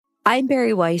I'm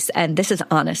Barry Weiss, and this is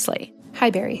Honestly. Hi,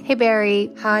 Barry. Hey,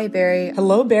 Barry. Hi, Barry.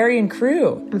 Hello, Barry and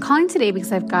crew. I'm calling today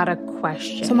because I've got a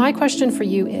question. So my question for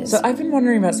you is... So I've been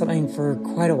wondering about something for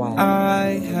quite a while.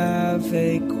 I have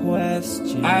a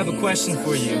question. I have a question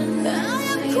for you.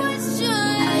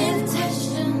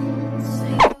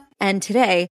 And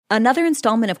today, another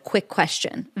installment of Quick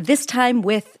Question, this time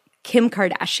with Kim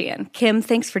Kardashian. Kim,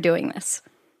 thanks for doing this.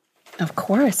 Of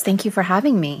course. Thank you for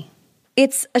having me.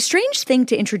 It's a strange thing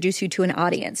to introduce you to an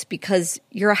audience because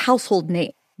you're a household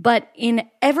name. But in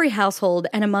every household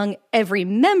and among every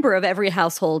member of every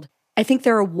household, I think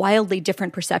there are wildly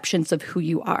different perceptions of who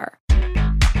you are.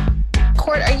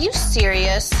 Court, are you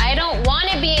serious? I don't want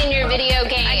to be in your video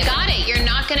game. I got it. You're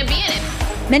not going to be in it.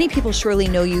 Many people surely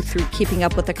know you through Keeping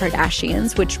Up with the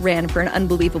Kardashians, which ran for an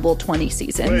unbelievable 20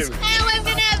 seasons. I'm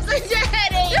going to have such a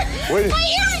headache. My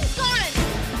earring's gone.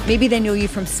 Maybe they know you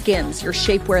from Skims, your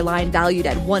shapewear line valued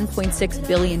at $1.6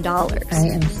 billion.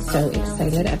 I am so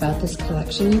excited about this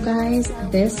collection, you guys.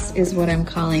 This is what I'm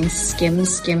calling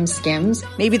Skims.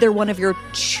 Maybe they're one of your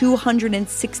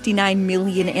 269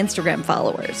 million Instagram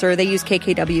followers, or they use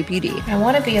KKW Beauty. I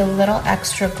want to be a little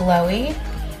extra glowy.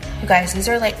 You guys, these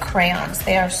are like crayons.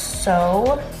 They are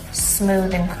so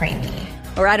smooth and creamy.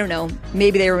 Or I don't know,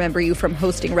 maybe they remember you from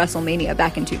hosting WrestleMania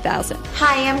back in 2000.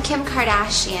 Hi, I'm Kim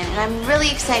Kardashian, and I'm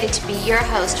really excited to be your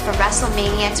host for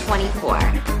WrestleMania 24.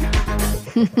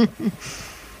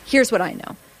 Here's what I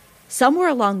know. Somewhere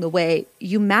along the way,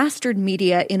 you mastered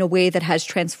media in a way that has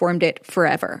transformed it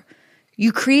forever.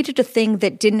 You created a thing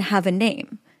that didn't have a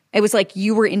name. It was like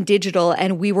you were in digital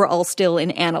and we were all still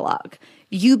in analog.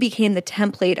 You became the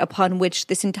template upon which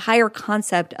this entire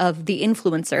concept of the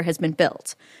influencer has been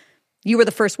built. You were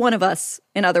the first one of us,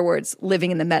 in other words,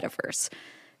 living in the metaverse.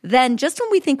 Then, just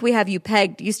when we think we have you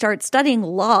pegged, you start studying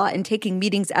law and taking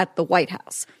meetings at the White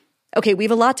House. Okay, we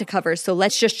have a lot to cover, so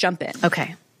let's just jump in.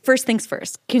 Okay. First things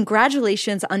first,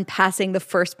 congratulations on passing the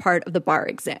first part of the bar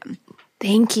exam.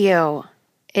 Thank you.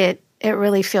 It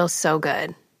really feels so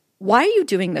good. Why are you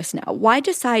doing this now? Why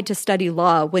decide to study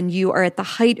law when you are at the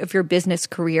height of your business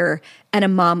career and a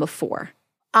mom of 4?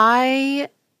 I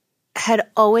had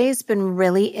always been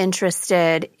really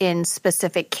interested in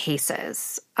specific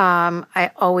cases.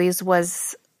 I always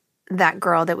was that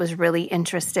girl that was really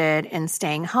interested in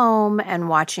staying home and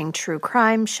watching true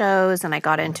crime shows, and I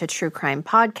got into true crime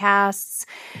podcasts.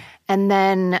 And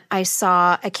then I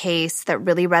saw a case that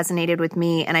really resonated with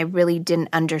me, and I really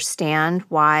didn't understand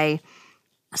why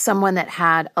someone that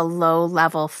had a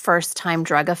low-level first-time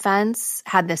drug offense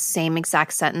had the same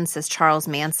exact sentence as Charles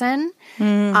Manson.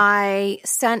 I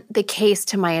sent the case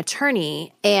to my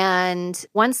attorney, and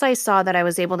once I saw that I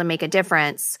was able to make a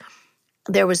difference,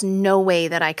 there was no way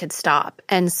that I could stop.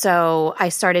 And so I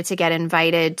started to get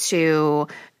invited to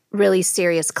really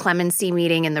serious clemency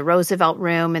meeting in the Roosevelt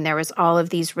Room, and there was all of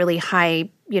these really high,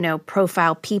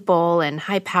 profile people and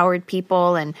high-powered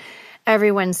people, and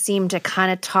everyone seemed to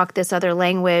kind of talk this other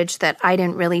language that I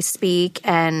didn't really speak.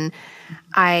 And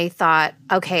I thought,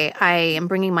 okay, I am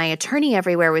bringing my attorney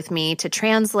everywhere with me to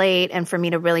translate and for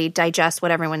me to really digest what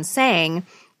everyone's saying.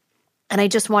 And I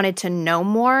just wanted to know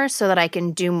more so that I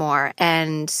can do more.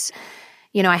 And,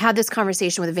 I had this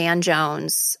conversation with Van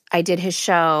Jones. I did his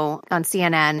show on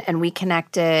CNN, and we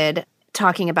connected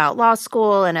talking about law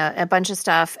school and a bunch of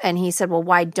stuff. And he said, well,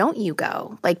 why don't you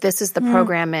go? Like, this is the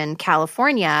program in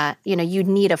California. You'd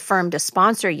need a firm to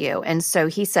sponsor you. And so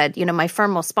he said, my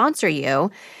firm will sponsor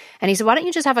you. And he said, why don't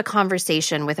you just have a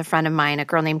conversation with a friend of mine, a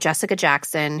girl named Jessica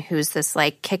Jackson, who's this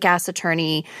kick-ass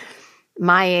attorney,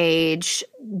 my age,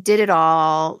 did it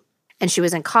all. And she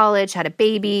was in college, had a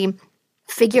baby,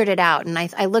 figured it out. And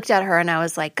I looked at her and I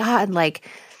was like, God,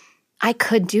 I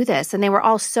could do this. And they were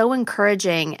all so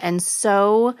encouraging and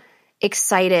so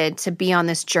excited to be on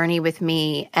this journey with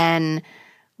me. And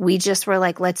we just were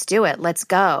like, let's do it. Let's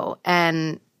go.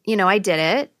 And, I did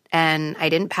it, and I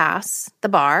didn't pass the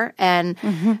bar. And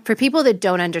for people that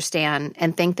don't understand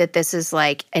and think that this is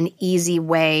an easy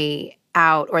way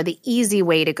out or the easy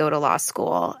way to go to law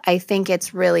school, I think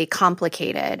it's really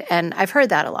complicated. And I've heard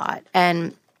that a lot.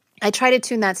 And I try to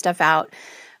tune that stuff out.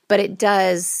 But it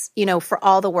does, for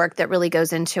all the work that really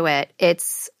goes into it,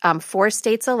 it's 4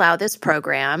 states allow this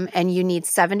program, and you need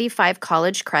 75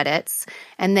 college credits,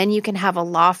 and then you can have a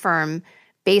law firm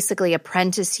basically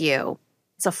apprentice you.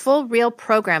 It's a full, real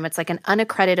program. It's like an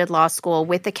unaccredited law school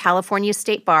with the California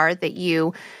State Bar that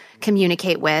you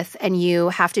communicate with, and you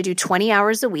have to do 20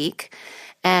 hours a week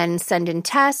and send in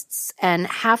tests, and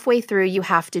halfway through you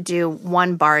have to do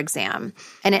 1 bar exam,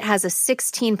 and it has a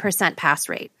 16% pass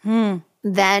rate.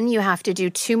 Then you have to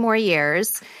do 2 more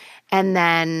years, And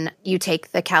then you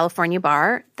take the California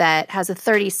bar that has a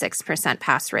 36%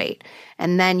 pass rate,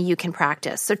 and then you can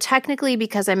practice. So technically,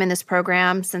 because I'm in this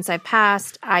program, since I've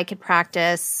passed, I could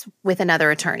practice with another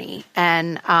attorney.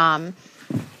 And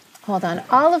hold on.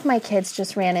 All of my kids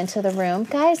just ran into the room.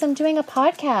 Guys, I'm doing a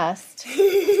podcast.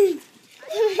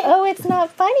 Oh, it's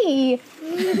not funny.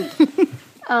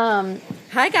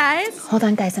 Hi, guys. Hold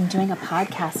on, guys. I'm doing a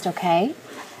podcast, okay?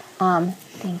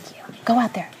 Thank you. Go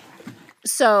out there.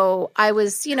 So I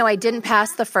was, I didn't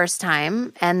pass the first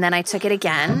time, and then I took it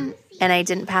again, and I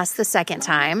didn't pass the second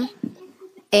time.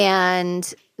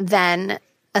 And then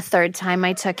a third time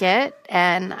I took it,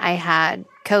 and I had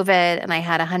COVID, and I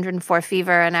had 104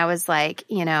 fever, and I was like,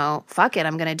 fuck it,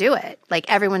 I'm going to do it. Like,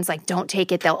 everyone's like, don't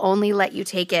take it. They'll only let you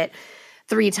take it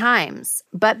 3 times.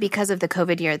 But because of the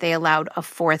COVID year, they allowed a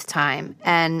 4th time.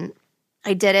 And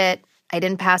I did it. I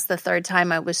didn't pass the 3rd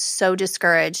time. I was so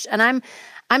discouraged. And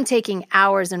I'm taking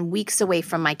hours and weeks away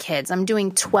from my kids. I'm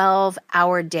doing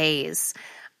 12-hour days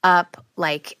up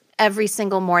like every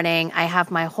single morning. I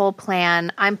have my whole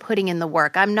plan. I'm putting in the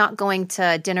work. I'm not going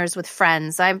to dinners with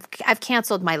friends. I've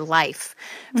canceled my life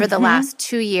for the last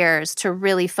 2 years to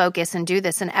really focus and do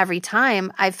this. And every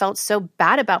time I felt so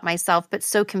bad about myself, but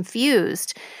so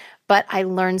confused. But I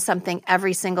learned something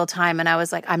every single time. And I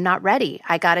was like, I'm not ready.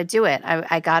 I got to do it.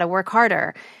 I got to work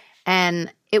harder.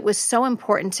 And it was so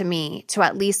important to me to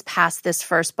at least pass this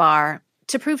first bar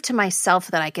to prove to myself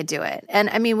that I could do it. And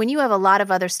I mean, when you have a lot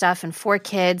of other stuff and 4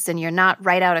 kids and you're not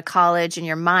right out of college and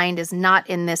your mind is not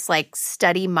in this like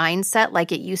study mindset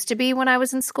like it used to be when I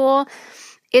was in school,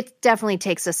 it definitely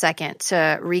takes a second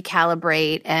to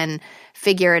recalibrate and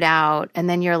figure it out. And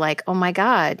then you're like, oh my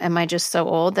God, am I just so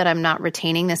old that I'm not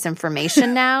retaining this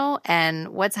information now? And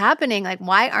what's happening? Like,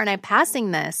 why aren't I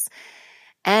passing this?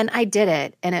 And I did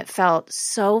it, and it felt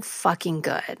so fucking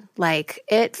good. Like,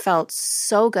 it felt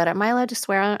so good. Am I allowed to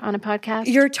swear on a podcast?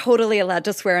 You're totally allowed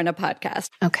to swear on a podcast.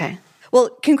 Okay.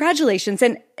 Well, congratulations.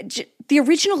 And the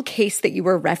original case that you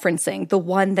were referencing, the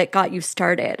one that got you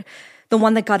started, the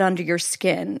one that got under your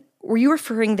skin, were you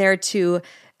referring there to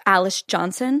Alice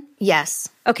Johnson? Yes.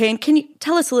 Okay, and can you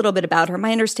tell us a little bit about her?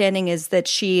 My understanding is that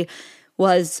she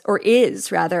was, or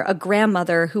is rather, a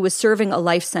grandmother who was serving a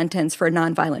life sentence for a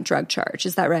nonviolent drug charge.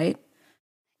 Is that right?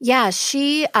 Yeah,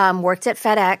 she worked at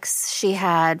FedEx. She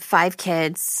had 5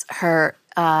 kids. Her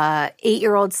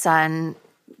 8-year-old son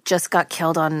just got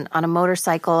killed on a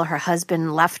motorcycle. Her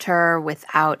husband left her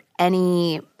without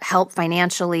any help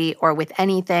financially or with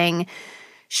anything.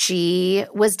 She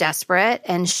was desperate,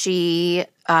 and she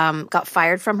got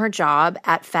fired from her job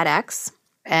at FedEx.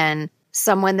 And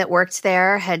someone that worked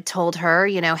there had told her,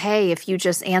 hey, if you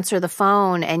just answer the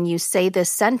phone and you say this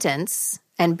sentence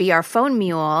and be our phone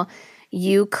mule,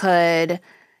 you could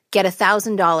get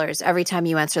 $1,000 every time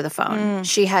you answer the phone.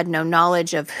 She had no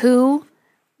knowledge of who,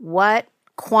 what,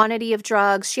 quantity of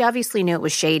drugs. She obviously knew it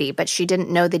was shady, but she didn't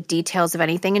know the details of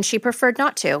anything, and she preferred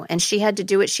not to. And she had to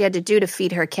do what she had to do to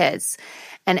feed her kids.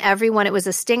 And everyone, it was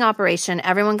a sting operation.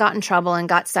 Everyone got in trouble and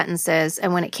got sentences.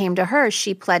 And when it came to her,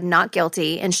 she pled not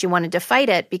guilty, and she wanted to fight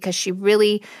it because she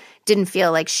really didn't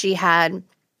feel like she had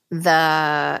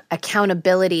the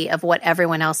accountability of what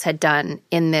everyone else had done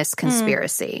in this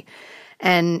conspiracy.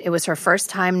 And it was her first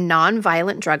time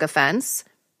nonviolent drug offense.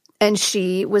 And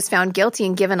she was found guilty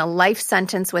and given a life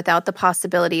sentence without the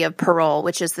possibility of parole,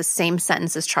 which is the same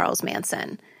sentence as Charles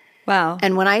Manson. Wow.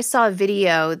 And when I saw a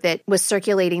video that was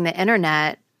circulating the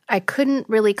internet, I couldn't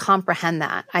really comprehend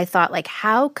that. I thought, like,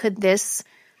 how could this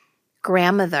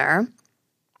grandmother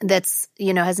that's,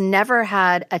 has never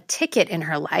had a ticket in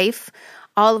her life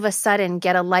all of a sudden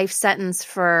get a life sentence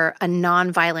for a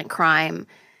nonviolent crime?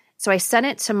 So I sent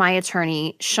it to my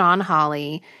attorney, Sean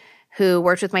Hawley, who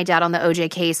worked with my dad on the OJ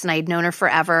case, and I'd known her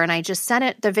forever. And I just sent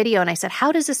it the video, and I said,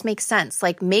 how does this make sense?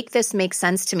 Like, make this make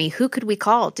sense to me. Who could we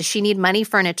call? Does she need money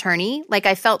for an attorney? Like,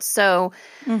 I felt so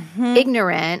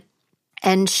ignorant.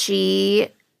 And she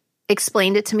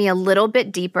explained it to me a little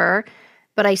bit deeper,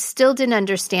 but I still didn't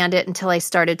understand it until I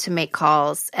started to make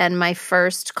calls. And my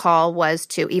first call was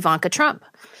to Ivanka Trump.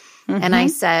 And I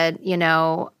said,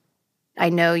 I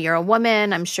know you're a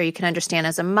woman. I'm sure you can understand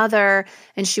as a mother.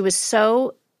 And she was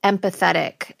so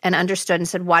empathetic and understood and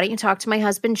said, why don't you talk to my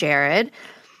husband, Jared?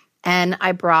 And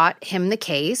I brought him the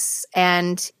case,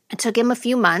 and it took him a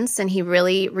few months, and he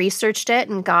really researched it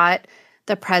and got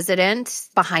the president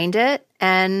behind it,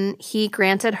 and he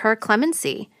granted her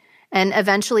clemency and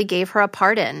eventually gave her a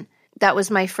pardon. That was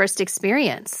my first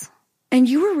experience. And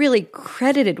you were really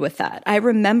credited with that. I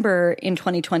remember in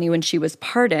 2020 when she was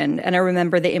pardoned, and I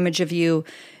remember the image of you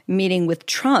meeting with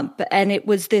Trump, and it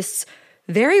was this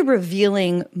very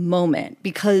revealing moment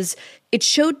because it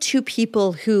showed two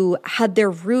people who had their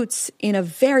roots in a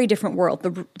very different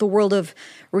world, the world of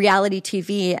reality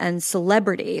TV and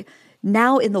celebrity,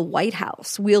 now in the White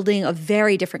House, wielding a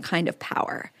very different kind of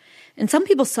power. And some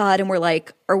people saw it and were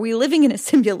like, are we living in a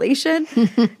simulation?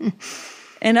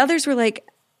 And others were like,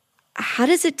 how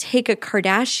does it take a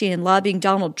Kardashian lobbying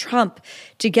Donald Trump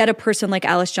to get a person like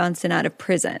Alice Johnson out of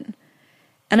prison?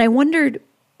 And I wondered,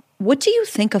 what do you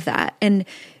think of that? And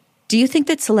do you think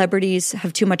that celebrities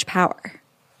have too much power?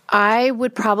 I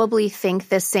would probably think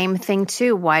the same thing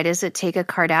too. Why does it take a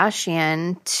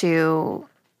Kardashian to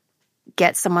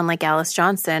get someone like Alice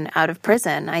Johnson out of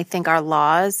prison? I think our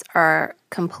laws are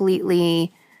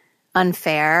completely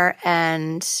unfair,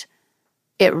 and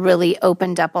it really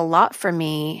opened up a lot for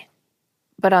me.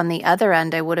 But on the other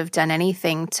end, I would have done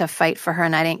anything to fight for her,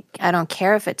 and I don't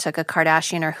care if it took a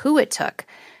Kardashian or who it took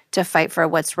to fight for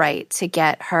what's right, to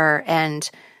get her and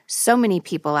so many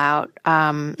people out.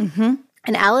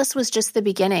 And Alice was just the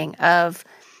beginning of,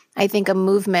 I think, a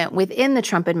movement within the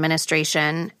Trump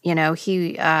administration. You know,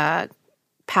 he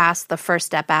passed the First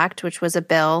Step Act, which was a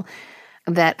bill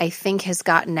that I think has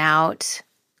gotten out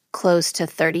close to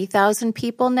 30,000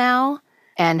 people now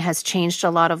and has changed a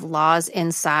lot of laws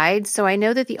inside. So I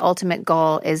know that the ultimate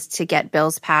goal is to get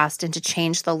bills passed and to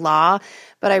change the law,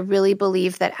 but I really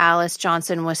believe that Alice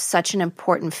Johnson was such an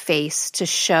important face to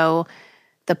show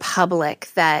the public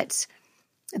that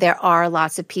there are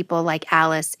lots of people like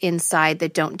Alice inside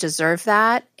that don't deserve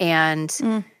that.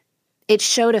 And it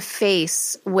showed a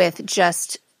face with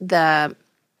just the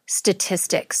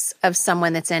statistics of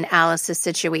someone that's in Alice's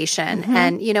situation.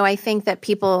 And, you know, I think that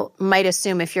people might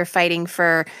assume if you're fighting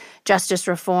for justice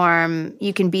reform,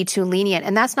 you can be too lenient.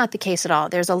 And that's not the case at all.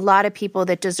 There's a lot of people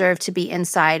that deserve to be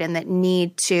inside and that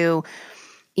need to,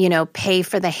 you know, pay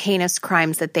for the heinous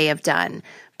crimes that they have done.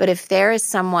 But if there is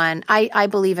someone, I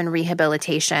believe in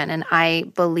rehabilitation, and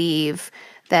I believe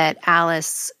that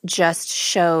Alice just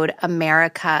showed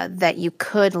America that you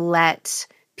could let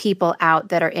people out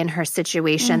that are in her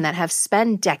situation that have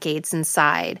spent decades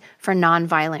inside for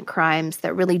nonviolent crimes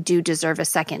that really do deserve a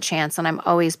second chance. And I'm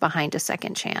always behind a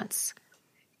second chance.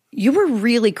 You were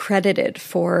really credited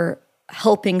for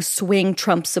helping swing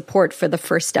Trump's support for the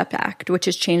First Step Act, which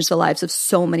has changed the lives of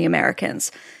so many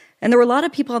Americans. And there were a lot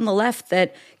of people on the left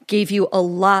that gave you a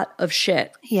lot of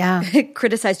shit. Yeah.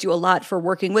 Criticized you a lot for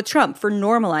working with Trump, for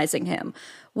normalizing him.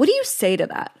 What do you say to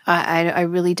that? I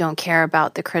really don't care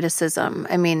about the criticism.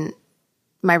 I mean,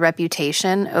 my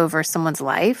reputation over someone's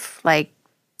life, like,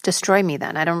 destroy me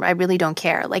then. I really don't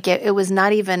care. Like, it was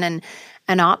not even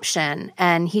an option,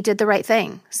 and he did the right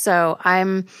thing. So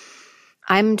I'm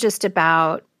just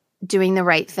about doing the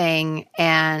right thing,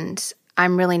 and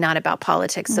I'm really not about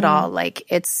politics at all. Like,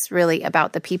 it's really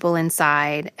about the people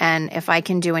inside. And if I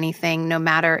can do anything, no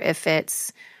matter if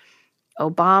it's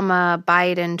Obama,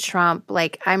 Biden, Trump,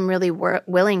 like, I'm really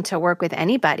willing to work with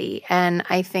anybody. And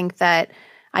I think that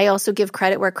I also give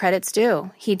credit where credit's due.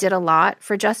 He did a lot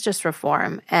for justice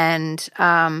reform. And,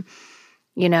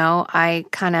 you know, I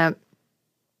kind of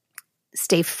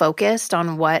stay focused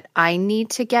on what I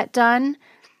need to get done.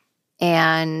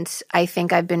 And I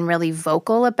think I've been really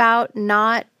vocal about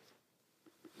not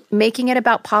making it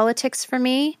about politics for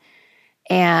me.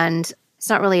 And it's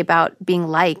not really about being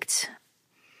liked.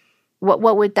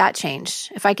 What would that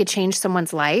change? If I could change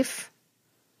someone's life,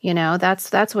 you know,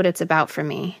 that's what it's about for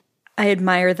me. I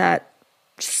admire that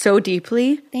so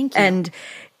deeply. Thank you. And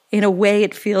in a way,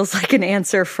 it feels like an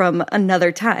answer from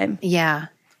another time. Yeah.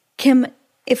 Kim,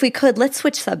 if we could, let's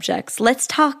switch subjects. Let's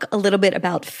talk a little bit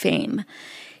about fame.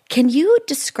 Can you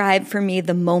describe for me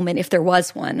the moment, if there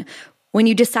was one, when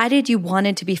you decided you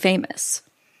wanted to be famous?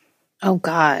 Oh,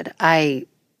 God. I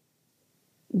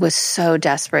was so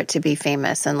desperate to be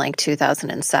famous in like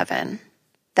 2007.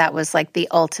 That was like the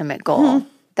ultimate goal.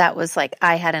 That was like,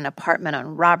 I had an apartment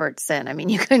on Robertson. I mean,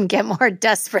 you couldn't get more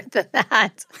desperate than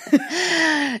that.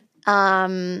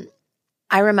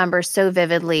 I remember so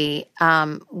vividly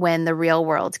when The Real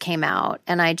World came out,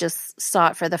 and I just saw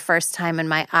it for the first time, and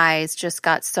my eyes just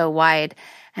got so wide.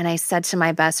 And I said to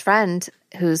my best friend,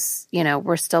 who's, you know,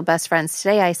 we're still best friends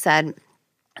today, I said,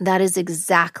 that is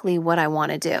exactly what I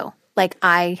want to do. Like,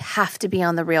 I have to be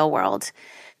on The Real World.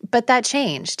 But that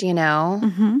changed, you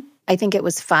know. I think it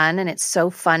was fun, and it's so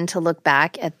fun to look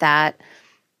back at that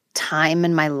time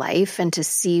in my life and to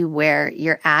see where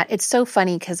you're at. It's so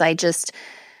funny because I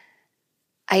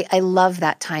love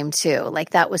that time too. Like,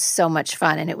 that was so much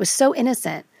fun, and it was so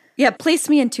innocent. Yeah, place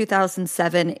me in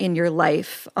 2007 in your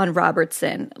life on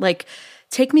Robertson. Like,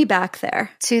 take me back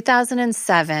there.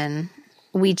 2007,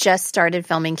 we just started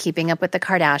filming Keeping Up with the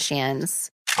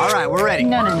Kardashians. All right, we're ready.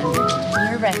 No.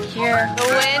 You're right here. The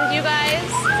wind, you guys.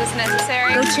 Is this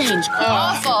necessary? No change.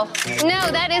 Awful.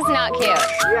 No, that is not cute.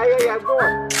 Yeah,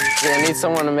 more. I need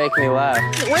someone to make me laugh.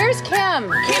 Where's Kim?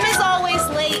 Kim is always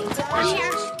late. I'm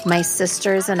here. My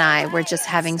sisters and I were just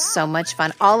having so much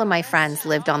fun. All of my friends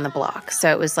lived on the block.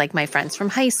 So it was like my friends from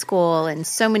high school and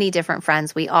so many different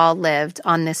friends. We all lived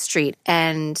on this street.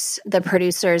 And the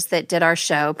producers that did our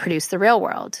show produced The Real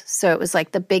World. So it was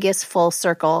like the biggest full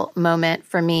circle moment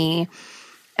for me.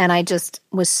 And I just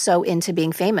was so into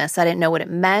being famous. I didn't know what it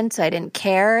meant. I didn't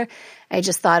care. I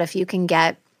just thought if you can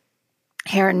get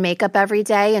hair and makeup every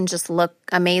day and just look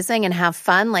amazing and have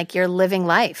fun, like you're living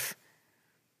life.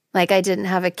 Like I didn't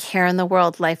have a care in the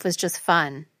world. Life was just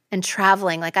fun. And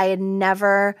traveling, like I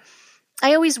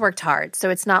always worked hard. So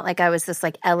it's not like I was this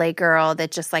like LA girl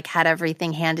that just like had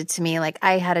everything handed to me. Like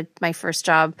I had my first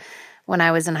job when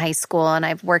I was in high school and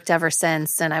I've worked ever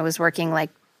since. And I was working like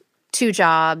 2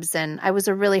 jobs and I was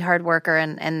a really hard worker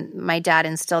and my dad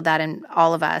instilled that in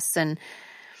all of us.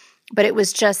 But it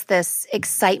was just this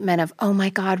excitement of, oh my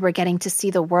God, we're getting to see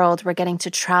the world. We're getting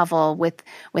to travel with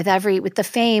the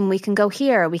fame. We can go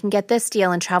here. We can get this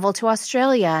deal and travel to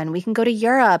Australia and we can go to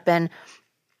Europe and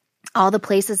all the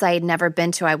places I had never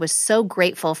been to. I was so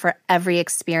grateful for every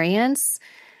experience,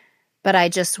 but I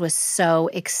just was so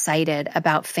excited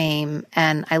about fame.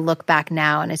 And I look back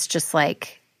now and it's just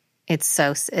like, it's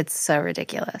so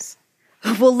ridiculous.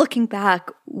 Well, looking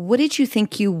back, what did you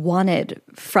think you wanted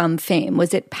from fame?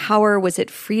 Was it power? Was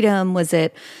it freedom? Was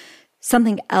it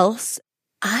something else?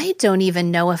 I don't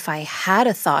even know if I had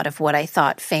a thought of what I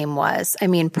thought fame was. I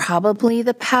mean, probably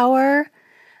the power.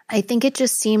 I think it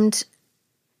just seemed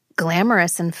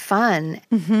glamorous and fun.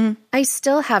 Mm-hmm. I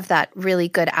still have that really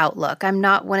good outlook. I'm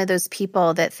not one of those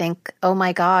people that think, oh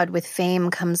my God, with fame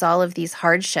comes all of these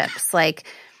hardships. Like,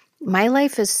 my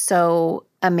life is so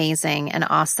amazing and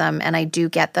awesome, and I do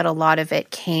get that a lot of it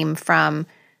came from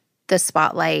the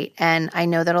spotlight, and I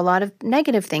know that a lot of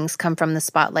negative things come from the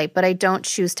spotlight, but I don't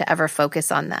choose to ever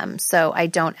focus on them. So I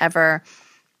don't ever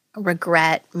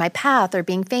regret my path or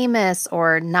being famous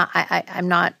or not. I'm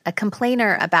not a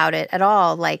complainer about it at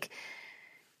all. Like,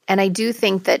 and I do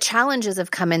think that challenges have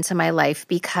come into my life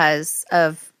because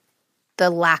of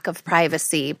the lack of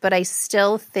privacy, but I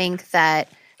still think that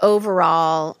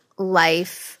overall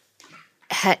life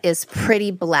is pretty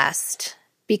blessed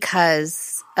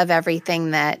because of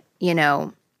everything that, you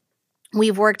know,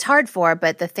 we've worked hard for,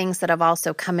 but the things that have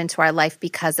also come into our life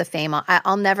because of fame,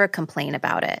 I'll never complain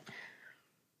about it.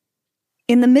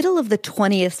 In the middle of the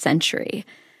 20th century,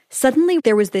 suddenly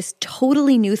there was this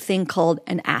totally new thing called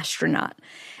an astronaut.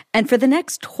 And for the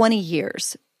next 20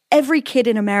 years, every kid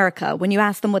in America, when you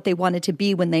asked them what they wanted to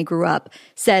be when they grew up,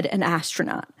 said an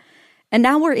astronaut. And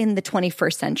now we're in the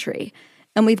 21st century,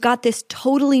 and we've got this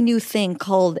totally new thing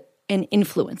called an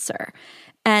influencer.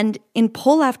 And in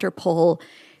poll after poll,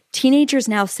 teenagers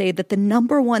now say that the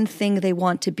number one thing they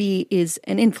want to be is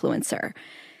an influencer.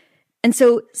 And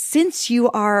so since you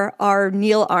are our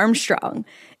Neil Armstrong,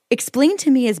 explain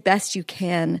to me as best you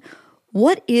can,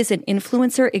 what is an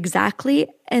influencer exactly,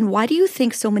 and why do you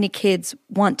think so many kids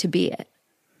want to be it?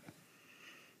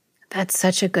 That's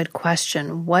such a good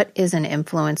question. What is an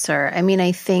influencer? I mean,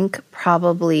 I think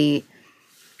probably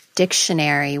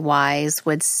dictionary-wise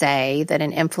would say that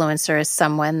an influencer is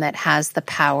someone that has the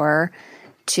power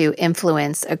to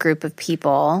influence a group of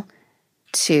people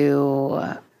to,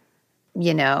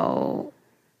 you know,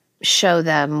 show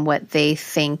them what they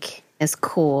think is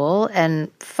cool and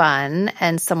fun,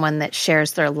 and someone that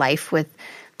shares their life with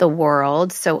the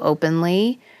world so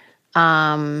openly.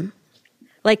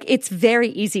 Like, it's very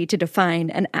easy to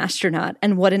define an astronaut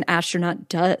and what an astronaut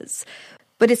does.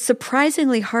 But it's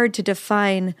surprisingly hard to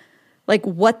define, like,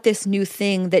 what this new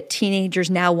thing that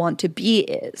teenagers now want to be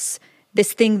is.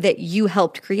 This thing that you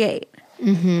helped create.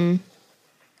 Mm-hmm.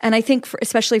 And I think,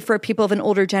 especially for people of an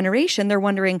older generation, they're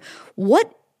wondering,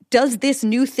 what does this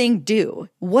new thing do?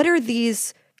 What are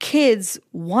these kids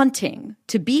wanting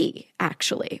to be,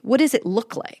 actually? What does it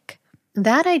look like?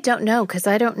 That I don't know, because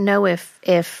I don't know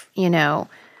if you know,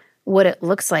 what it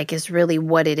looks like is really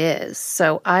what it is.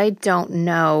 So I don't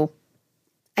know.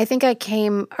 I think I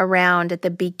came around at the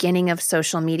beginning of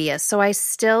social media. So I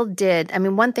still did. I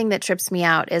mean, one thing that trips me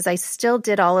out is I still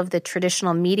did all of the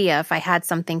traditional media if I had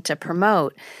something to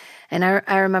promote. And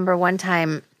I remember one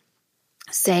time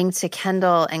saying to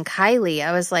Kendall and Kylie,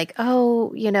 I was like,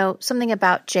 oh, you know, something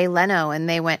about Jay Leno. And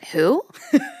they went, who?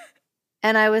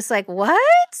 And I was like,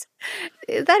 what?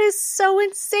 That is so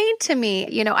insane to me.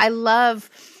 You know, I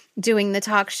love doing the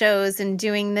talk shows and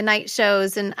doing the night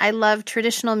shows, and I love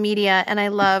traditional media, and I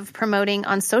love promoting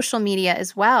on social media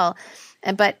as well.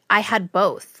 But I had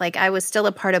both. Like I was still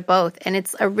a part of both. And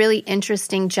it's a really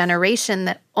interesting generation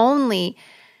that only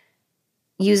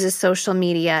uses social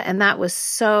media. And that was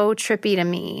so trippy to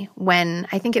me when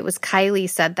I think it was Kylie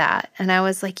said that. And I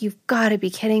was like, you've got to be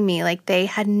kidding me. Like they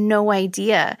had no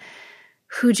idea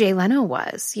who Jay Leno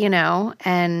was, you know?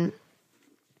 And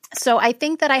so I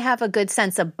think that I have a good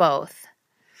sense of both.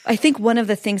 I think one of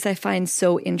the things I find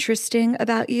so interesting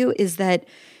about you is that,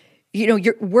 you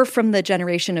know, we're from the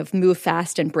generation of move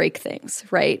fast and break things,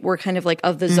 right? We're kind of like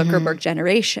of the Zuckerberg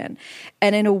generation.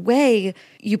 And in a way,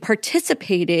 you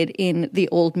participated in the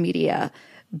old media,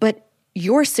 but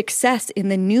your success in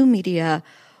the new media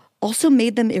also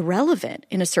made them irrelevant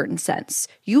in a certain sense.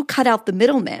 You cut out the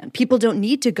middleman. People don't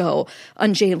need to go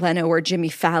on Jay Leno or Jimmy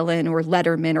Fallon or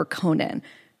Letterman or Conan.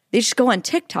 They just go on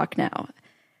TikTok now.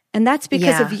 And that's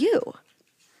because of you.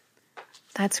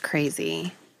 That's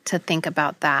crazy to think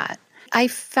about that. I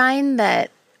find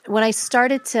that when I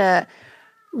started to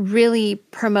really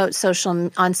promote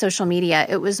on social media,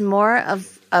 it was more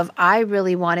of I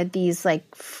really wanted these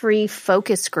like free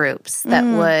focus groups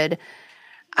that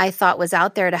I thought was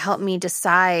out there to help me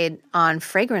decide on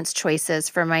fragrance choices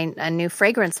for a new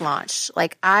fragrance launch.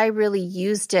 Like I really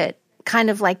used it kind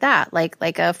of like that,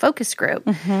 like a focus group.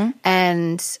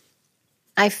 And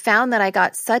I found that I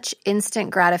got such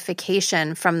instant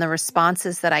gratification from the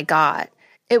responses that I got.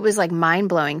 It was like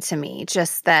mind-blowing to me,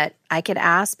 just that I could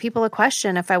ask people a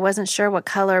question if I wasn't sure what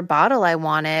color bottle I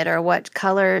wanted or what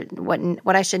color,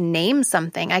 what I should name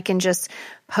something. I can just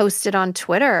post it on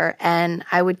Twitter and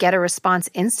I would get a response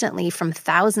instantly from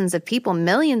thousands of people,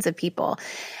 millions of people.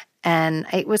 And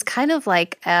it was kind of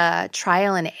like a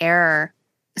trial and error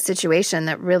situation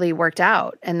that really worked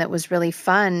out and that was really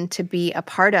fun to be a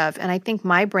part of. And I think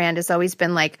my brand has always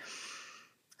been like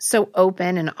so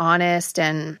open and honest,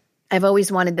 and I've always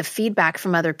wanted the feedback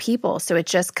from other people. So it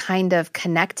just kind of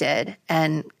connected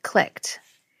and clicked.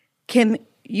 Kim,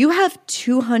 you have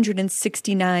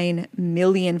 269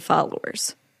 million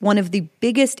followers, one of the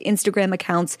biggest Instagram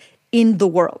accounts in the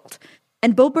world.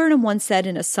 And Bo Burnham once said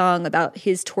in a song about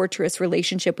his torturous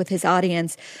relationship with his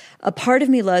audience, a part of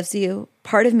me loves you,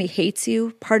 part of me hates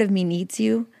you, part of me needs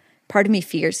you, part of me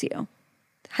fears you.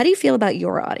 How do you feel about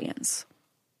your audience?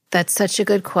 That's such a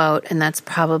good quote, and that's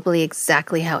probably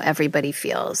exactly how everybody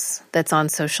feels that's on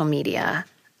social media.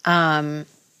 I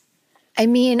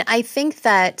mean, I think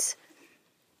that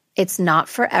it's not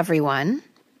for everyone,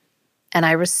 and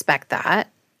I respect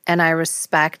that, and I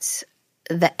respect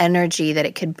the energy that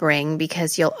it could bring,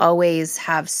 because you'll always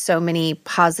have so many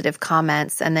positive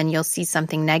comments and then you'll see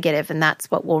something negative, and that's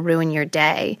what will ruin your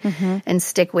day and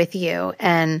stick with you.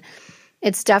 And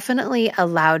it's definitely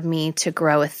allowed me to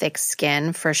grow a thick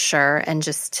skin for sure, and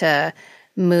just to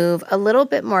move a little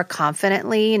bit more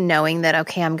confidently, knowing that,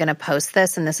 okay, I'm going to post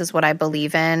this and this is what I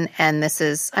believe in. And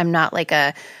I'm not like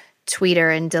a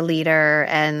tweeter and deleter.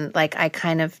 And like, I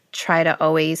kind of try to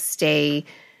always stay,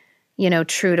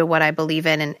 true to what I believe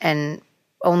in and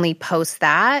only post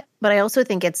that. But I also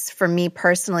think it's, for me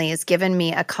personally, has given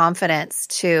me a confidence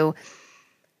to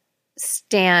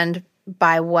stand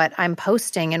by what I'm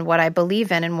posting and what I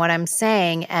believe in and what I'm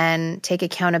saying, and take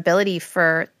accountability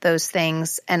for those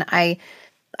things. And I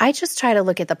just try to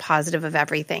look at the positive of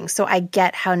everything. So I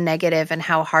get how negative and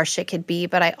how harsh it could be,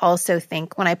 but I also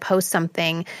think when I post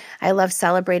something, I love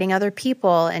celebrating other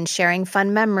people and sharing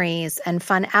fun memories and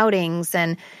fun outings.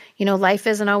 And, life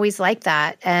isn't always like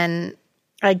that. And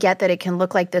I get that it can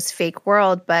look like this fake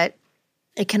world, but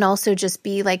it can also just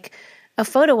be like a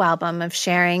photo album of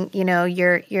sharing,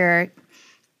 your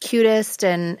cutest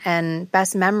and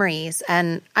best memories.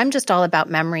 And I'm just all about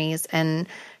memories and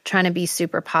trying to be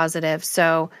super positive.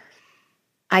 So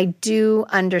I do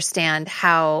understand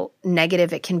how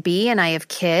negative it can be. And I have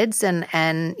kids and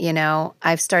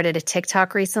I've started a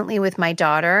TikTok recently with my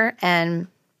daughter, and,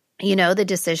 the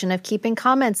decision of keeping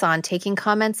comments on, taking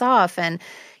comments off. And,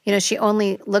 she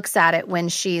only looks at it when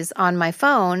she's on my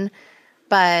phone,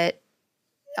 but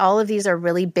all of these are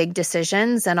really big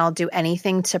decisions, and I'll do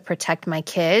anything to protect my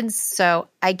kids. So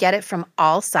I get it from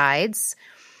all sides.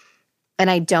 And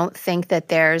I don't think that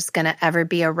there's going to ever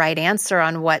be a right answer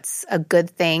on what's a good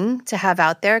thing to have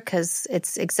out there, because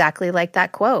it's exactly like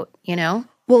that quote,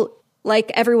 Well,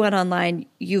 like everyone online,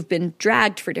 you've been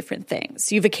dragged for different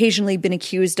things. You've occasionally been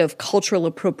accused of cultural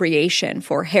appropriation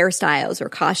for hairstyles or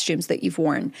costumes that you've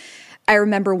worn. I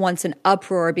remember once an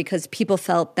uproar because people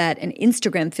felt that an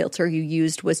Instagram filter you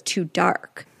used was too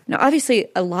dark. Now, obviously,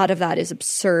 a lot of that is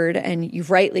absurd, and you've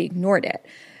rightly ignored it.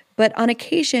 But on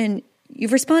occasion,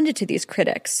 you've responded to these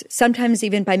critics, sometimes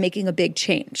even by making a big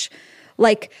change.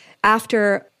 Like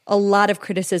after a lot of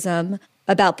criticism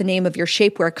about the name of your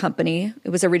shapewear company. It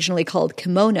was originally called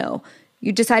Kimono.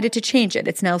 You decided to change it.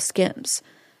 It's now Skims.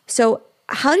 So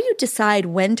how do you decide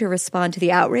when to respond to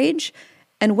the outrage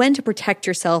and when to protect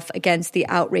yourself against the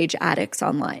outrage addicts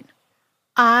online?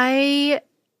 I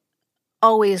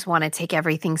always want to take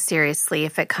everything seriously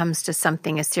if it comes to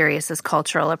something as serious as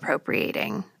cultural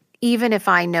appropriating. Even if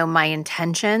I know my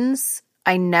intentions,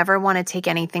 I never want to take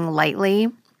anything lightly.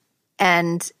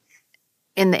 And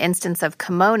in the instance of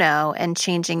Kimono and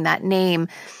changing that name,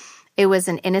 it was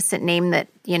an innocent name that,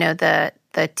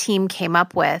 the team came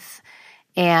up with.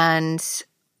 And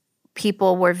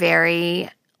people were very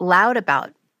loud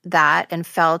about that and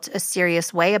felt a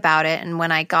serious way about it. And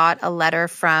when I got a letter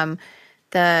from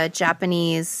the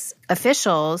Japanese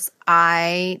officials,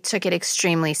 I took it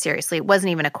extremely seriously. It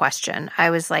wasn't even a question. I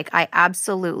was like, I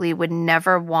absolutely would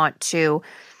never want to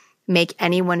make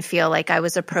anyone feel like I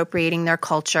was appropriating their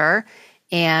culture.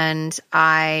 And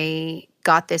I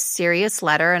got this serious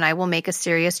letter and I will make a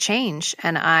serious change.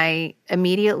 And I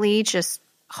immediately just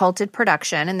halted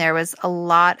production. And there was a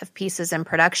lot of pieces in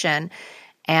production.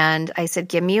 And I said,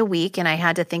 give me a week. And I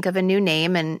had to think of a new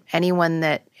name. And anyone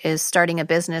that is starting a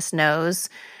business knows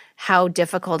how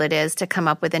difficult it is to come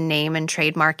up with a name and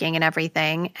trademarking and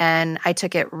everything. And I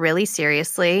took it really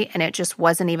seriously, and it just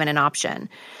wasn't even an option.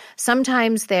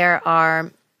 Sometimes there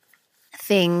are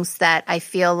things that I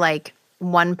feel like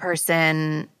one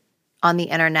person on the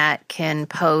internet can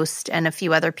post and a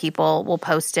few other people will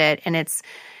post it, and it's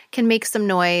can make some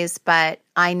noise, but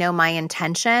I know my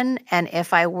intention. And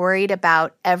if I worried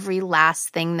about every last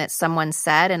thing that someone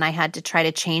said and I had to try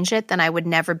to change it, then I would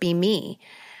never be me.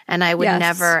 And I would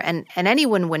never, and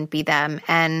anyone wouldn't be them.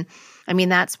 And I mean,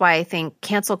 that's why I think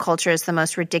cancel culture is the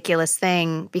most ridiculous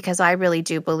thing, because I really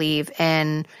do believe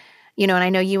in, and I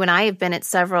know you and I have been at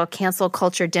several cancel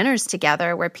culture dinners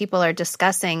together where people are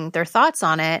discussing their thoughts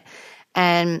on it.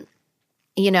 And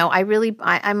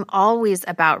I'm always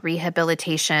about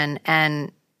rehabilitation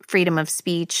and freedom of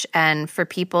speech, and for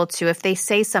people to, if they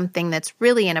say something that's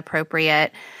really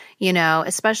inappropriate,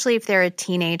 especially if they're a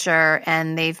teenager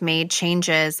and they've made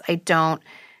changes, I don't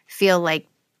feel like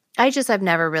I've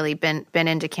never really been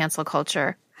into cancel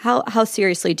culture. How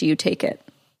seriously do you take it?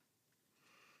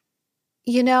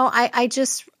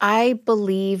 I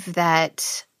believe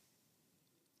that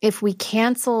if we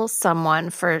cancel someone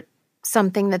for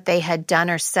something that they had done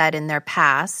or said in their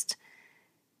past,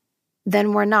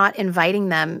 then we're not inviting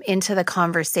them into the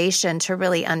conversation to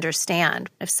really understand.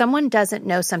 If someone doesn't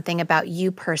know something about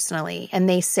you personally and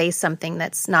they say something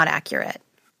that's not accurate,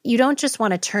 you don't just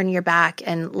want to turn your back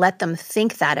and let them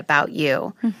think that about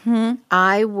you. Mm-hmm.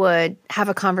 I would have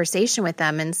a conversation with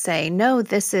them and say, no,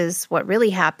 this is what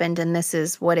really happened and this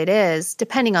is what it is,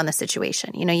 depending on the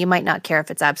situation. You might not care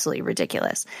if it's absolutely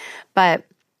ridiculous. But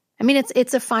I mean,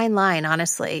 it's a fine line,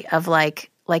 honestly, of like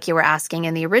you were asking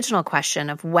in the original question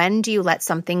of when do you let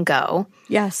something go?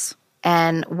 Yes.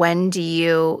 And when do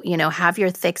you, have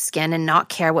your thick skin and not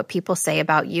care what people say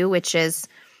about you, which is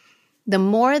the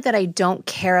more that I don't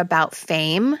care about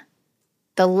fame,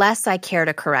 the less I care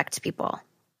to correct people.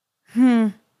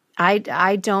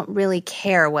 I don't really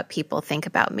care what people think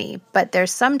about me. But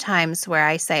there's some times where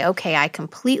I say, okay, I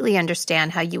completely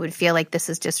understand how you would feel like this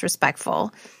is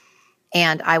disrespectful,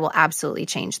 and I will absolutely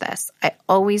change this. I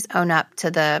always own up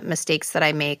to the mistakes that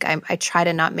I make. I try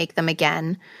to not make them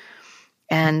again.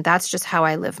 And that's just how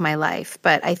I live my life.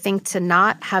 But I think to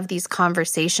not have these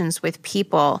conversations with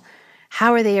people,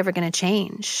 how are they ever going to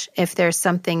change if there's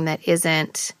something that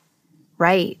isn't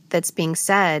right that's being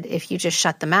said? If you just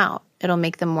shut them out, it'll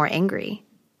make them more angry.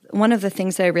 One of the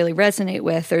things that I really resonate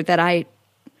with, or that I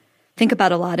think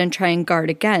about a lot and try and guard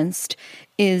against,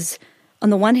 is on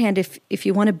the one hand, if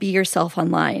you want to be yourself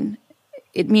online,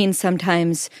 it means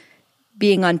sometimes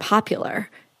being unpopular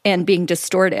and being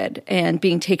distorted and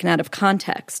being taken out of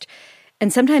context.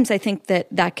 And sometimes I think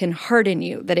that can harden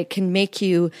you, that it can make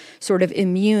you sort of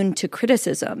immune to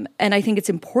criticism. And I think it's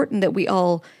important that we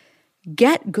all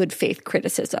get good faith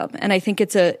criticism. And I think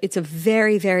it's a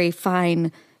very, very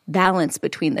fine balance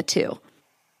between the two.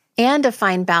 And a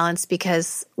fine balance,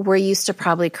 because we're used to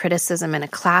probably criticism in a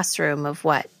classroom of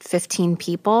 15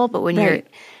 people. But when you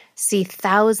see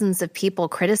thousands of people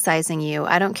criticizing you,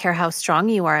 I don't care how strong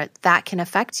you are, that can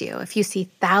affect you. If you see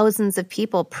thousands of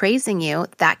people praising you,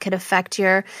 that could affect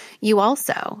you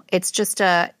also.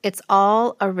 It's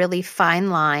all a really fine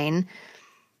line,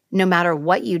 no matter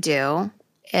what you do.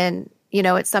 And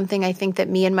it's something I think that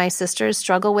me and my sisters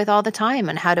struggle with all the time.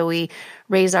 And how do we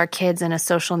raise our kids in a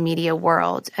social media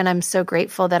world? And I'm so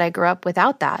grateful that I grew up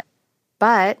without that.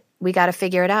 But we got to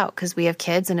figure it out because we have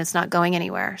kids and it's not going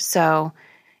anywhere. So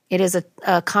it is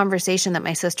a conversation that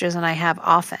my sisters and I have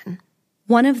often.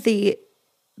 One of the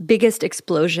biggest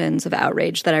explosions of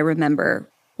outrage that I remember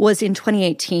was in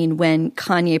 2018 when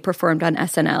Kanye performed on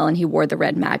SNL and he wore the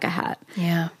red MAGA hat.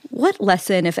 Yeah. What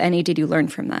lesson, if any, did you learn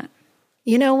from that?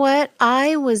 You know what?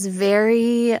 I was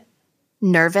very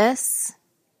nervous.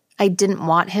 I didn't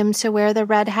want him to wear the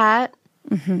red hat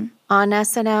on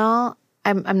SNL.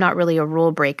 I'm not really a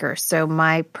rule breaker, so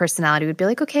my personality would be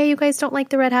like, okay, you guys don't like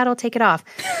the red hat, I'll take it off.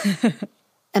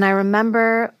 And I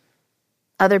remember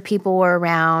other people were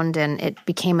around and it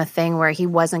became a thing where he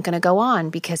wasn't going to go on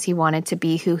because he wanted to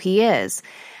be who he is.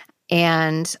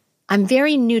 And I'm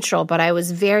very neutral, but I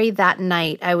was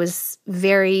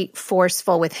very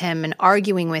forceful with him and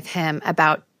arguing with him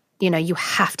about, you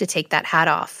have to take that hat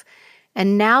off.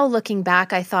 And now looking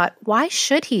back, I thought, why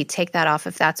should he take that off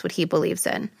if that's what he believes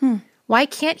in? Why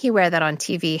can't he wear that on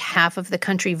TV? Half of the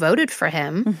country voted for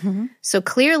him. So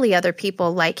clearly other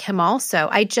people like him also.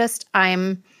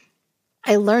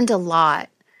 I learned a lot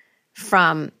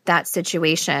from that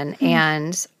situation.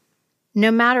 And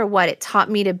no matter what, it taught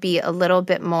me to be a little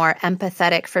bit more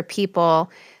empathetic for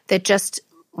people that just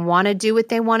want to do what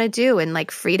they want to do and like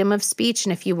freedom of speech.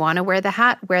 And if you want to wear the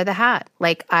hat, wear the hat.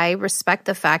 Like I respect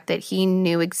the fact that he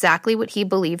knew exactly what he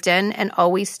believed in and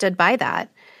always stood by that.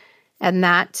 And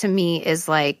that to me is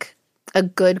like a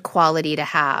good quality to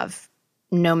have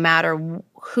no matter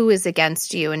who is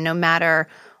against you and no matter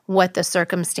what the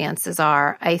circumstances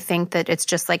are. I think that it's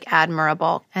just like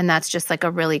admirable. And that's just like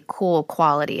a really cool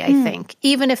quality, I think.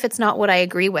 Even if it's not what I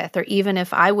agree with or even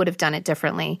if I would have done it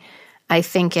differently, I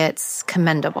think it's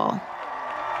commendable.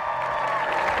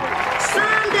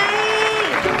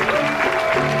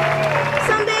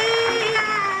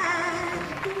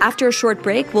 After a short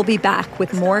break, we'll be back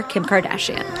with more Kim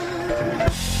Kardashian.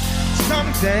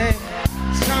 Someday,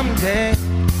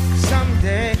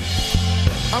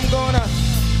 I'm gonna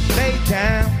lay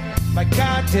down like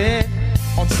God did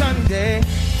on Sunday.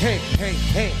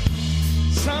 Hey.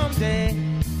 Someday,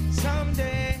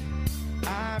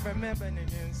 I remember it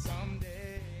someday.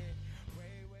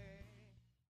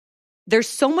 There's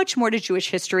so much more to Jewish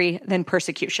history than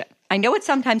persecution. I know it's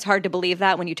sometimes hard to believe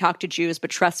that when you talk to Jews, but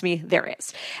trust me, there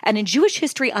is. And in Jewish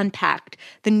History Unpacked,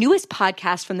 the newest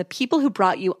podcast from the people who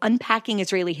brought you Unpacking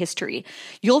Israeli History,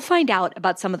 you'll find out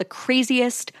about some of the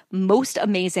craziest, most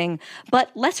amazing,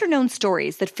 but lesser-known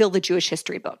stories that fill the Jewish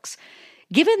history books.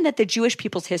 Given that the Jewish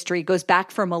people's history goes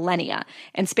back for millennia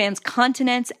and spans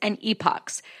continents and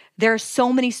epochs, there are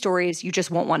so many stories you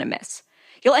just won't want to miss.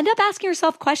 You'll end up asking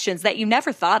yourself questions that you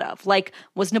never thought of, like,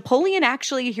 was Napoleon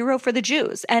actually a hero for the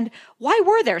Jews? And why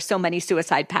were there so many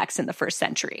suicide pacts in the first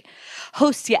century?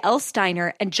 Hosts Yael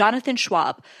Steiner and Jonathan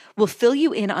Schwab will fill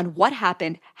you in on what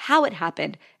happened, how it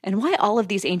happened, and why all of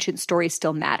these ancient stories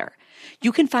still matter.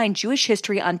 You can find Jewish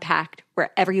History Unpacked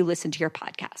wherever you listen to your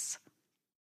podcasts.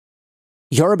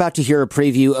 You're about to hear a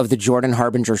preview of The Jordan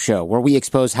Harbinger Show, where we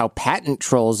expose how patent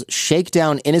trolls shake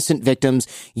down innocent victims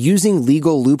using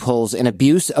legal loopholes and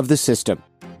abuse of the system.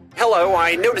 Hello,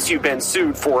 I notice you've been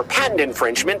sued for patent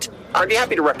infringement. I'd be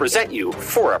happy to represent you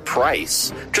for a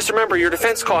price. Just remember, your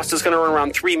defense cost is going to run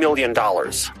around $3 million.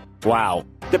 Wow.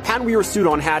 The patent we were sued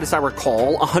on had, as I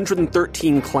recall,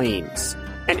 113 claims.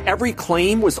 And every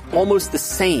claim was almost the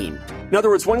same. In other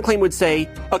words, one claim would say,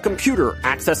 a computer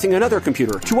accessing another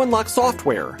computer to unlock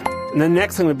software. And then the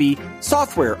next thing would be,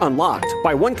 software unlocked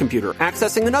by one computer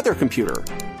accessing another computer.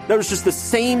 That was just the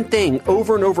same thing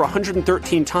over and over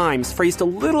 113 times, phrased a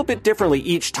little bit differently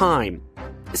each time.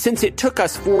 Since it took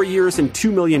us 4 years and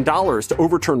 $2 million to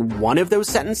overturn one of those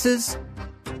sentences,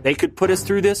 they could put us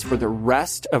through this for the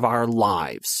rest of our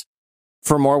lives.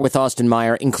 For more with Austin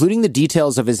Meyer, including the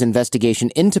details of his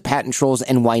investigation into patent trolls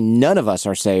and why none of us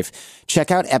are safe, check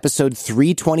out episode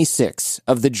 326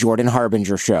 of The Jordan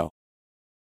Harbinger Show.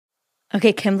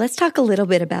 Okay, Kim, let's talk a little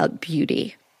bit about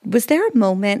beauty. Was there a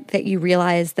moment that you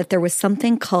realized that there was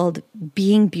something called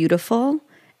being beautiful?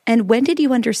 And when did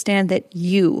you understand that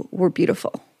you were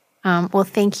beautiful? Well,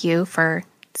 thank you for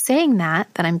saying that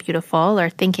I'm beautiful,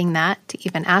 or thinking that, to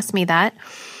even ask me that.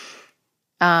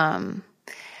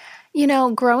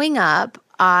 Growing up,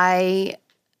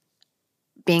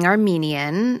 being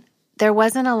Armenian, there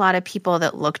wasn't a lot of people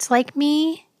that looked like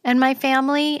me in my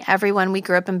family. We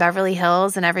grew up in Beverly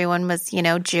Hills and everyone was,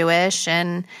 Jewish,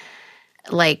 and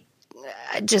I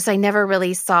never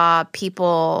really saw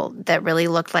people that really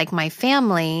looked like my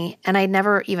family. And I'd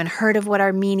never even heard of what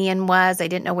Armenian was. I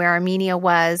didn't know where Armenia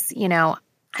was.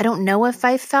 I don't know if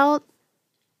I felt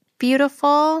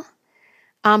beautiful.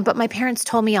 But my parents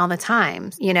told me all the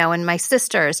time, and my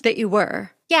sisters. That you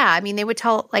were. Yeah, they would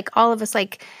tell, all of us,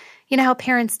 you know, how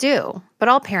parents do. But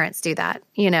all parents do that,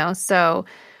 you know. So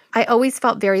I always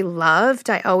felt very loved.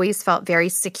 I always felt very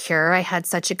secure. I had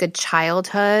such a good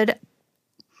childhood.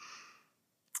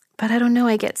 But I don't know,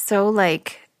 I get so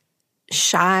like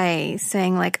shy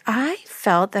saying like, I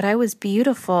felt that I was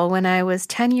beautiful when I was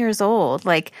 10 years old.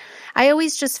 Like, I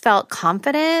always just felt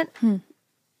confident.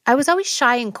 I was always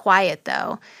shy and quiet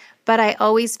though, but I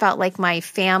always felt like my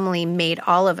family made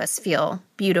all of us feel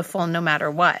beautiful no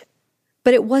matter what.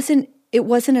 But it wasn't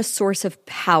a source of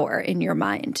power in your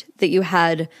mind that you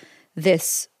had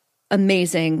this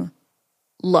amazing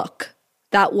look.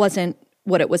 That wasn't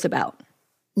what it was about.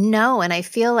 No, and I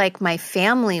feel like my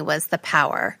family was the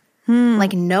power.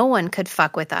 Like no one could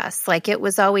fuck with us. Like it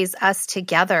was always us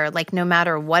together, like no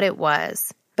matter what it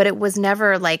was. But it was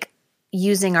never like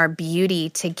using our beauty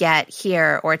to get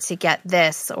here or to get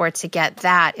this or to get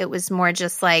that. It was more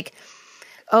just like,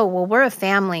 oh, well, we're a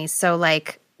family, so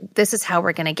like this is how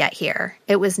we're going to get here.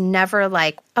 It was never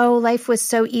like, oh, life was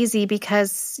so easy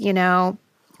because, you know,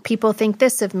 people think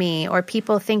this of me or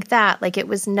people think that. Like it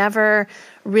was never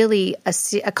really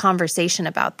a conversation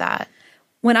about that.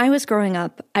 When I was growing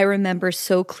up, I remember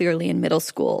so clearly in middle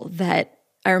school that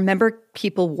I remember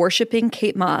people worshiping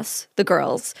Kate Moss, the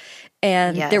girls,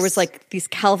 and there was like these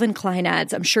Calvin Klein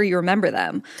ads. I'm sure you remember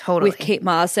them. Totally. With Kate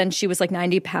Moss, and she was like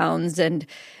 90 pounds, and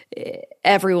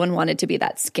everyone wanted to be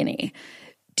that skinny.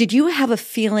 Did you have a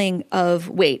feeling of,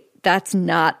 wait, that's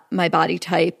not my body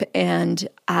type, and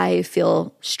I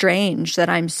feel strange that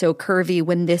I'm so curvy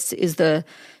when this is the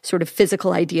sort of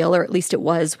physical ideal, or at least it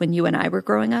was when you and I were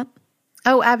growing up?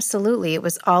 Oh, absolutely. It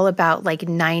was all about like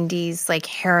 90s, like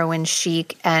heroin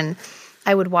chic. And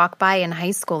I would walk by in high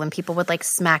school and people would like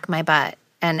smack my butt.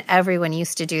 And everyone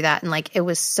used to do that. And like, it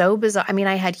was so bizarre. I mean,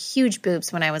 I had huge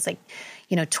boobs when I was like,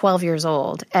 12 years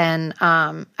old. And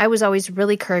I was always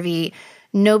really curvy.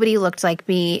 Nobody looked like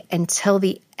me until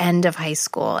the end of high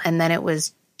school. And then it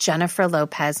was Jennifer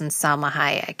Lopez and Salma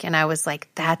Hayek. And I was like,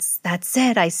 that's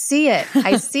it. I see it.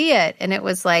 I see it. And it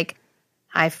was like,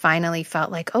 I finally felt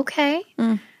like, okay.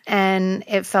 And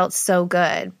it felt so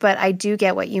good. But I do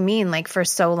get what you mean. Like for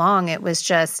so long, it was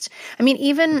just, I mean,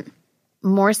 even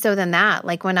more so than that,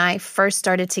 like when I first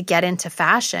started to get into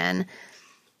fashion,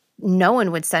 no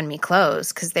one would send me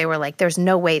clothes because they were like, there's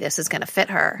no way this is going to fit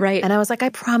her. Right. And I was like, I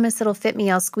promise it'll fit me.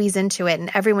 I'll squeeze into it.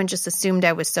 And everyone just assumed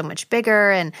I was so much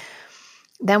bigger. And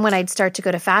then when I'd start to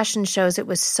go to fashion shows, it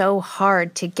was so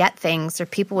hard to get things, or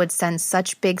people would send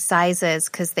such big sizes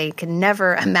because they could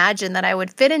never imagine that I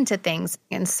would fit into things.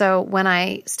 And so when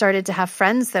I started to have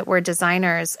friends that were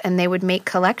designers and they would make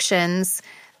collections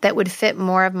that would fit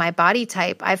more of my body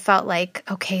type, I felt like,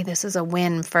 okay, this is a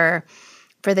win for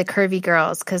the curvy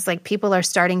girls, because like people are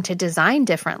starting to design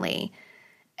differently.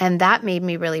 And that made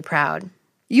me really proud.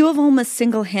 You have almost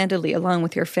single-handedly, along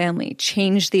with your family,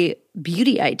 changed the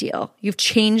beauty ideal. You've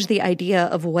changed the idea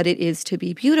of what it is to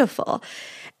be beautiful.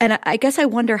 And I guess I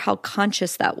wonder how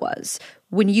conscious that was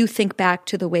when you think back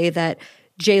to the way that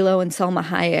J.Lo and Salma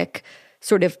Hayek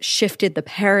sort of shifted the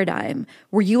paradigm.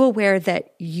 Were you aware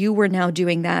that you were now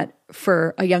doing that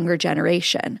for a younger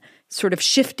generation, sort of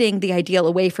shifting the ideal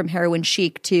away from heroin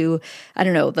chic to, I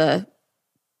don't know, the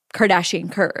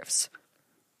Kardashian curves?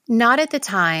 Not at the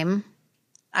time.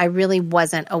 I really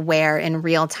wasn't aware in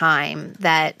real time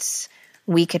that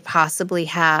we could possibly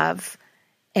have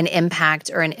an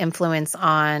impact or an influence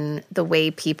on the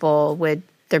way people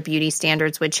their beauty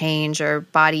standards would change or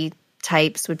body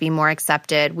types would be more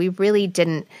accepted. We really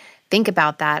didn't think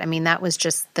about that. I mean, that was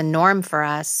just the norm for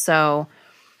us. So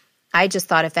I just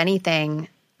thought, if anything,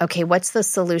 okay, what's the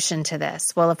solution to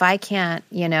this? Well, if I can't,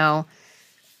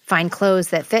 find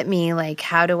clothes that fit me, like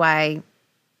how do I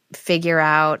figure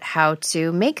out how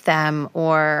to make them?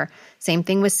 Or same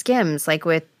thing with Skims, like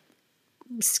with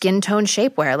skin tone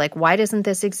shapewear. Like, why doesn't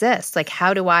this exist? Like,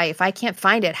 if I can't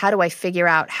find it, how do I figure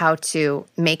out how to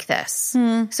make this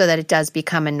so that it does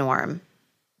become a norm?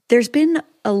 There's been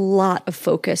a lot of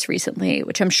focus recently,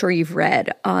 which I'm sure you've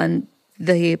read, on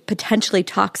the potentially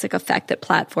toxic effect that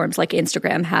platforms like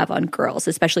Instagram have on girls,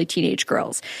 especially teenage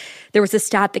girls. There was a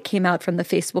stat that came out from the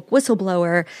Facebook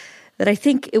whistleblower that I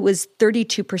think it was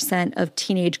 32% of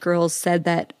teenage girls said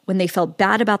that when they felt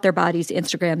bad about their bodies,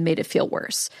 Instagram made it feel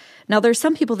worse. Now, there's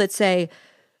some people that say,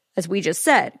 as we just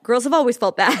said, girls have always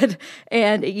felt bad,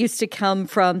 and it used to come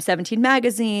from 17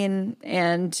 magazine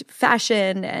and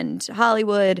fashion and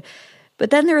Hollywood. But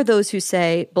then there are those who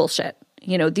say, bullshit,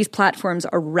 these platforms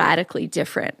are radically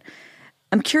different.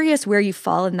 I'm curious where you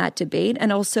fall in that debate,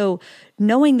 and also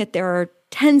knowing that there are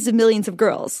tens of millions of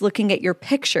girls looking at your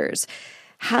pictures.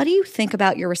 How do you think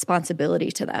about your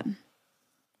responsibility to them?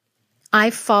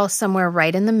 I fall somewhere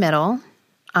right in the middle.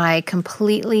 I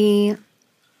completely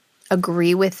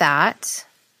agree with that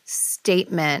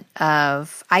statement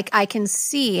of I can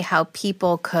see how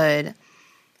people could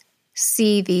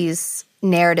see these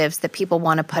narratives that people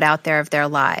want to put out there of their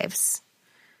lives.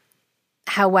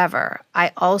 However,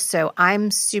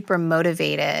 I'm super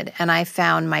motivated, and I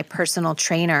found my personal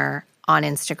trainer on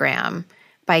Instagram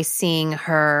by seeing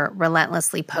her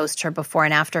relentlessly post her before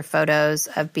and after photos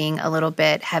of being a little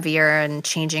bit heavier and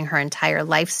changing her entire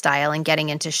lifestyle and getting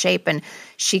into shape. And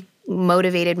she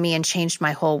motivated me and changed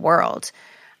my whole world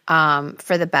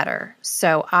for the better.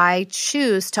 So I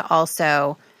choose to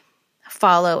also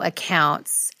follow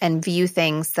accounts and view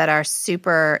things that are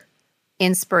super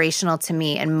inspirational to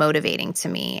me and motivating to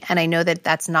me. And I know that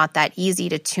that's not that easy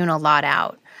to tune a lot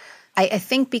out. I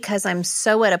think because I'm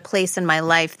so at a place in my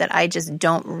life that I just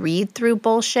don't read through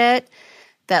bullshit,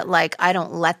 that like I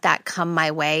don't let that come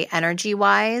my way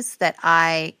energy-wise, that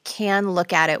I can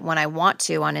look at it when I want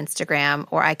to on Instagram,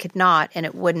 or I could not, and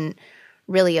it wouldn't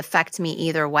really affect me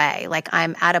either way. Like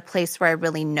I'm at a place where I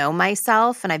really know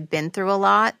myself and I've been through a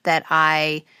lot, that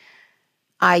I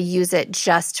use it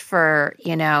just for,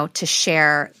 to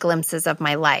share glimpses of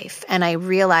my life. And I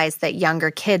realize that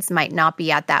younger kids might not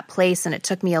be at that place, and it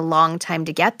took me a long time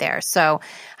to get there. So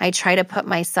I try to put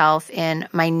myself in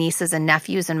my nieces and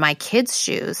nephews and my kids'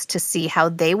 shoes to see how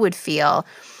they would feel.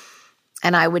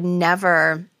 And I would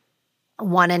never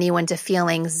want anyone to feel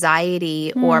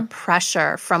anxiety or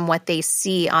pressure from what they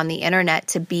see on the internet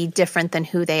to be different than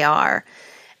who they are.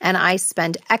 And I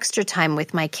spend extra time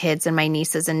with my kids and my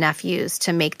nieces and nephews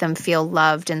to make them feel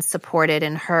loved and supported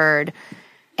and heard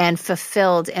and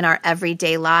fulfilled in our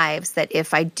everyday lives, that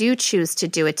if I do choose to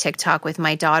do a TikTok with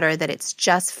my daughter, that it's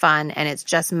just fun and it's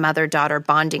just mother-daughter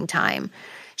bonding time.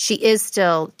 She is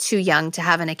still too young to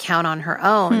have an account on her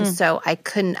own, so I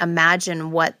couldn't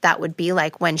imagine what that would be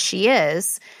like when she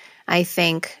is. I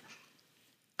think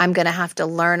I'm going to have to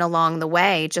learn along the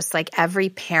way, just like every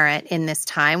parent in this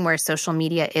time where social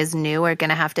media is new are going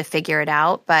to have to figure it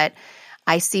out. But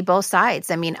I see both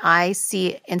sides. I mean, I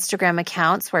see Instagram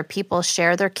accounts where people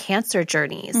share their cancer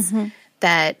journeys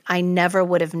that I never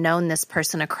would have known this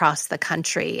person across the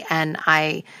country. And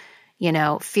I,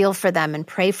 feel for them and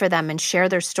pray for them and share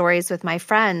their stories with my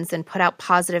friends and put out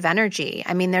positive energy.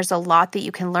 I mean, there's a lot that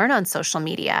you can learn on social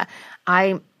media.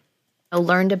 I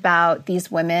learned about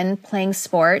these women playing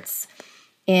sports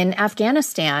in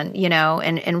Afghanistan,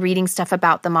 and reading stuff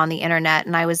about them on the internet.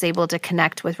 And I was able to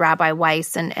connect with Rabbi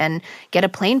Weiss and get a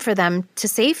plane for them to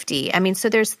safety. I mean, so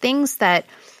there's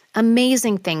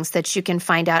amazing things that you can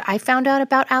find out. I found out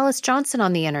about Alice Johnson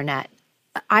on the internet.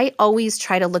 I always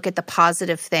try to look at the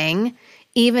positive thing,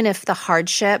 even if the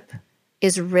hardship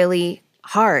is really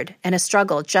hard and a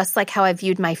struggle, just like how I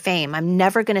viewed my fame. I'm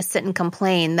never going to sit and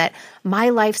complain that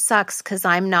my life sucks because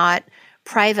I'm not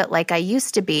private like I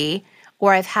used to be,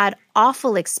 or I've had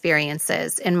awful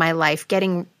experiences in my life,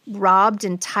 getting robbed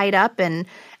and tied up and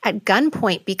at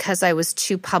gunpoint because I was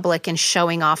too public and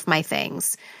showing off my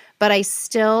things. But I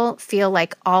still feel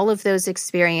like all of those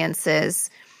experiences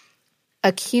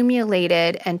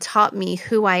accumulated and taught me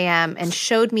who I am and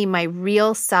showed me my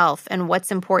real self and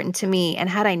what's important to me. And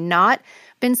had I not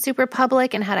been super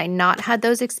public and had I not had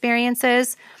those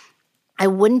experiences, I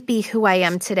wouldn't be who I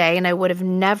am today, and I would have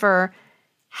never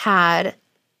had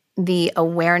the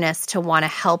awareness to want to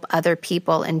help other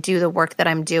people and do the work that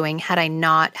I'm doing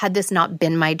had this not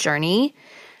been my journey.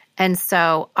 And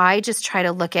so I just try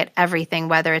to look at everything,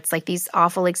 whether it's like these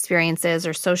awful experiences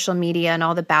or social media and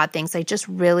all the bad things. I just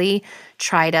really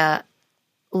try to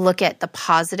look at the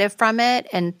positive from it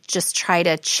and just try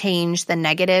to change the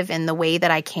negative in the way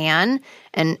that I can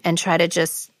and try to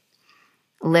just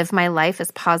live my life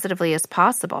as positively as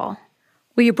possible.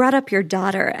 Well, you brought up your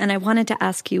daughter, and I wanted to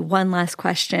ask you one last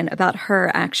question about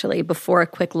her, actually, before a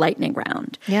quick lightning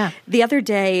round. Yeah. The other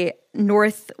day,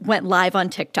 North went live on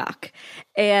TikTok,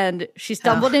 and she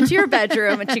stumbled into your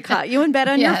bedroom, and she caught you in bed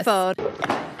on your phone.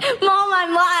 Mom,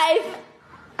 I'm live.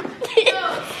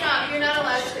 No, stop. You're not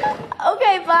allowed to.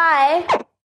 Okay, bye.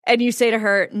 And you say to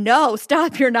her, no,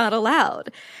 stop, you're not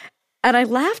allowed. And I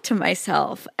laughed to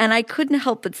myself, and I couldn't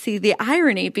help but see the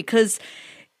irony, because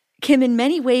Kim, in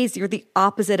many ways, you're the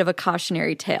opposite of a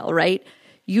cautionary tale, right?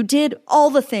 You did all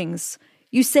the things.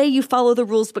 You say you follow the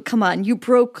rules, but come on, you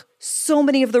broke so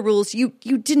many of the rules. You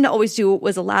didn't always do what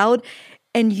was allowed,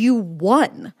 and you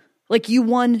won. Like, you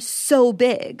won so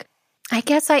big. I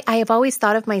guess I have always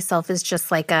thought of myself as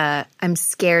just like I'm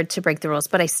scared to break the rules,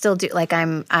 but I still do. Like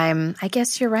I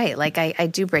guess you're right. Like I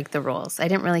do break the rules. I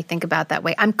didn't really think about it that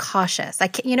way. I'm cautious.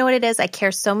 You know what it is? I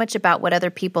care so much about what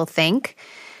other people think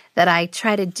that I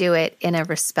try to do it in a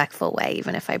respectful way,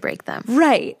 even if I break them.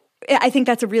 Right. I think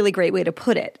that's a really great way to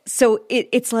put it. So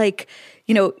it's like,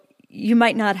 you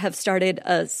might not have started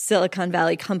a Silicon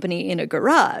Valley company in a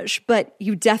garage, but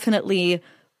you definitely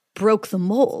broke the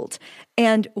mold.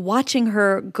 And watching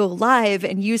her go live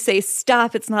and you say,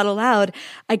 stop, it's not allowed,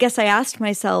 I guess I asked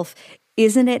myself,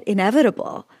 isn't it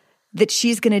inevitable that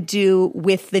she's going to do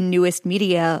with the newest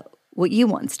media what you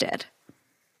once did?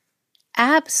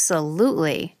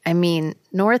 Absolutely. I mean,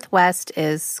 Northwest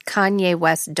is Kanye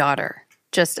West's daughter.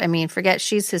 Forget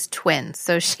she's his twin.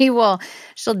 So she'll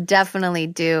definitely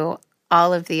do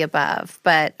all of the above.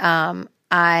 But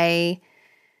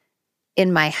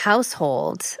in my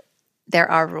household, there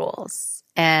are rules.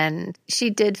 And she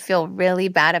did feel really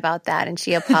bad about that. And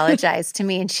she apologized to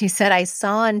me. And she said, I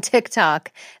saw on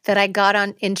TikTok that I got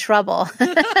in trouble.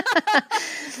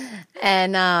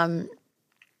 And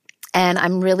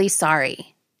I'm really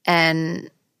sorry.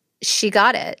 And she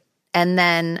got it. And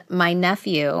then my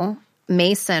nephew,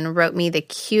 Mason, wrote me the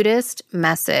cutest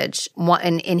message.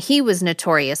 And he was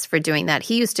notorious for doing that.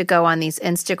 He used to go on these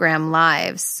Instagram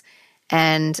lives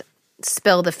and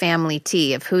spill the family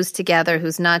tea of who's together,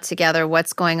 who's not together,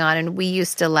 what's going on. And we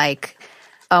used to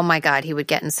oh my God, he would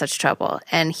get in such trouble.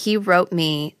 And he wrote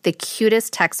me the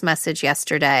cutest text message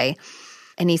yesterday.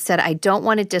 And he said, I don't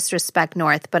want to disrespect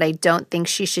North, but I don't think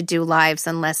she should do lives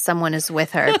unless someone is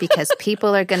with her because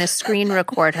people are going to screen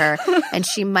record her and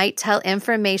she might tell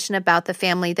information about the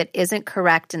family that isn't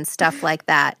correct and stuff like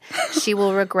that. She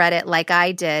will regret it like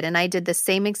I did. And I did the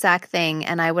same exact thing.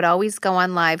 And I would always go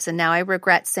on lives. And now I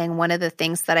regret saying one of the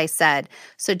things that I said.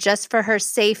 So just for her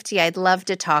safety, I'd love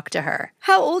to talk to her.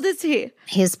 How old is he?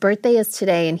 His birthday is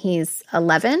today and he's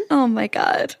 11. Oh my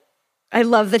God. I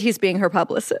love that he's being her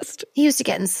publicist. He used to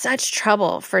get in such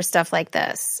trouble for stuff like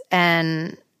this.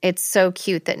 And it's so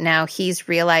cute that now he's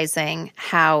realizing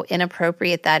how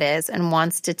inappropriate that is and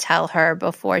wants to tell her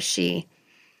before she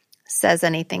says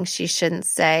anything she shouldn't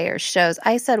say or shows.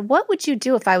 I said, what would you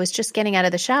do if I was just getting out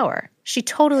of the shower? She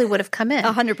totally would have come in.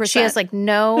 100%. She has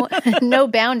no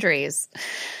boundaries.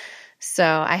 So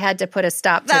I had to put a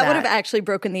stop to that. That would have actually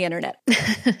broken the internet.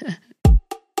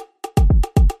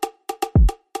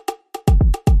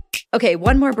 Okay,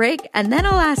 one more break, and then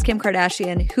I'll ask Kim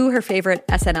Kardashian who her favorite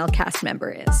SNL cast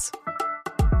member is.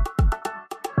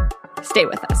 Stay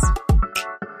with us.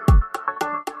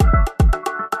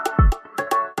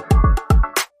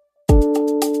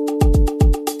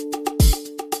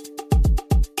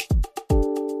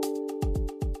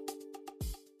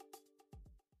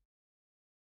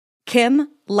 Kim,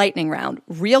 lightning round.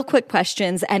 Real quick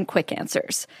questions and quick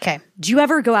answers. Okay. Do you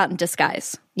ever go out in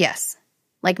disguise? Yes.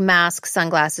 Like mask,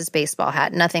 sunglasses, baseball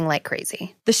hat, nothing like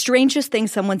crazy. The strangest thing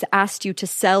someone's asked you to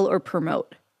sell or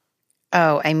promote?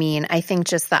 Oh, I think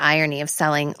just the irony of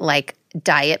selling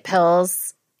diet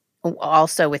pills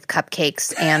also with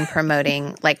cupcakes and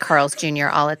promoting Carl's Jr.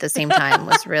 all at the same time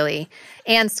was really –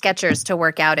 and Skechers to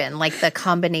work out in. The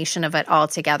combination of it all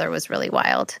together was really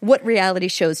wild. What reality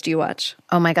shows do you watch?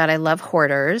 Oh, my God. I love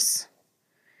Hoarders.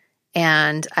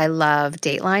 And I love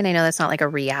Dateline. I know that's not a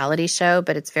reality show,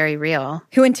 but it's very real.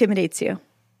 Who intimidates you?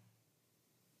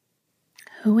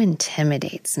 Who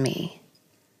intimidates me?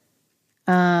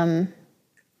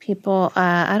 People,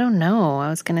 I don't know. I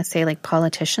was going to say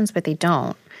politicians, but they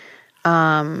don't.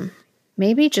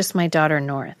 Maybe just my daughter,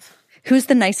 North. Who's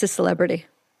the nicest celebrity?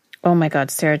 Oh my God,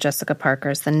 Sarah Jessica Parker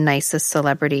is the nicest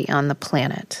celebrity on the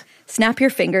planet. Snap your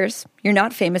fingers. You're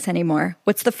not famous anymore.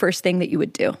 What's the first thing that you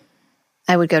would do?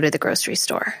 I would go to the grocery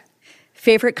store.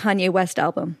 Favorite Kanye West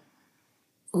album?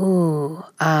 Ooh,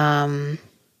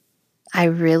 I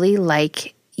really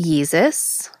like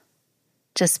Yeezus,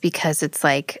 just because it's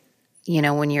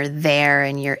when you're there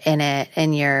and you're in it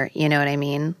and you're, you know what I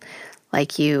mean?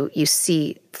 You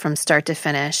see from start to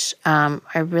finish.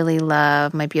 I really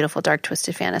love My Beautiful Dark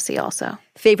Twisted Fantasy also.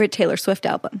 Favorite Taylor Swift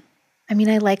album? I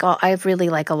really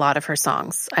like a lot of her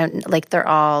songs. They're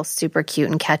all super cute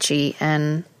and catchy,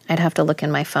 and I'd have to look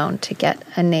in my phone to get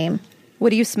a name.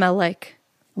 What do you smell like?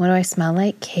 What do I smell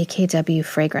like? KKW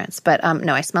fragrance. But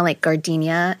no, I smell like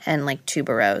gardenia and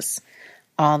tuberose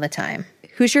all the time.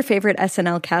 Who's your favorite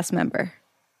SNL cast member?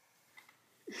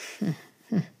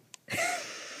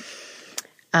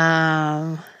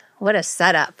 What a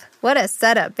setup. What a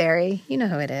setup, Barry. You know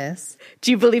who it is.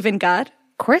 Do you believe in God?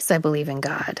 Of course I believe in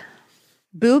God.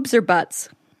 Boobs or butts?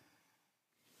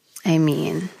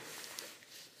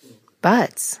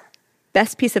 Butts.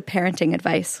 Best piece of parenting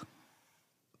advice?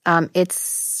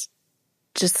 It's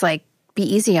just be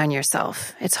easy on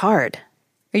yourself. It's hard.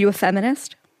 Are you a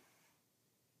feminist?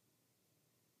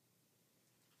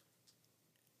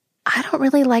 I don't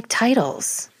really like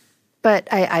titles. But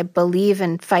I believe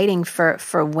in fighting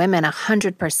for women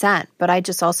 100%, but I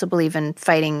just also believe in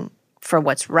fighting for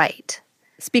what's right.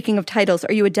 Speaking of titles,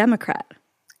 are you a Democrat?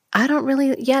 I don't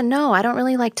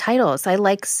really like titles. I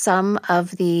like some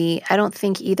of I don't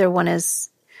think either one is,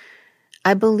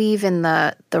 I believe in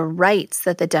the rights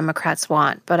that the Democrats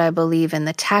want, but I believe in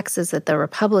the taxes that the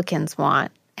Republicans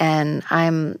want, and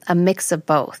I'm a mix of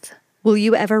both. Will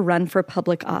you ever run for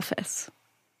public office?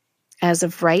 As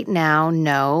of right now,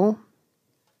 no.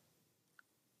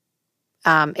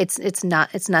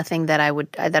 It's nothing that I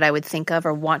would think of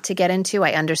or want to get into.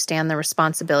 I understand the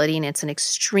responsibility, and it's an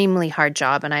extremely hard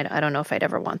job, and I don't know if I'd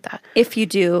ever want that. If you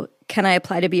do, can I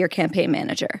apply to be your campaign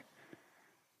manager?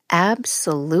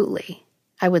 Absolutely.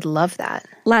 I would love that.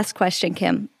 Last question,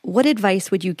 Kim. What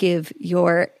advice would you give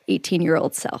your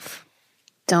 18-year-old self?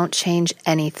 Don't change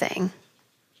anything,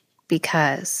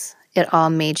 because it all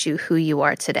made you who you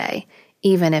are today,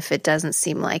 even if it doesn't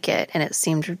seem like it and it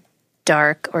seemed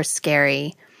dark or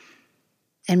scary.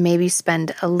 And maybe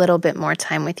spend a little bit more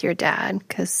time with your dad,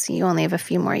 because you only have a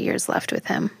few more years left with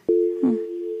him.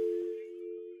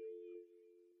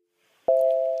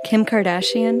 Kim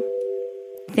Kardashian,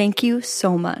 thank you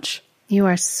so much. You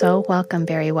are so welcome,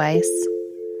 Barry Weiss.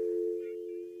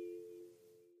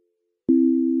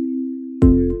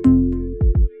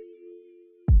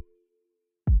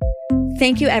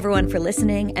 Thank you, everyone, for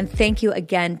listening, and thank you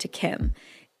again to Kim.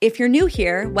 If you're new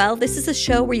here, well, this is a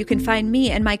show where you can find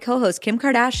me and my co-host, Kim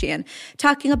Kardashian,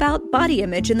 talking about body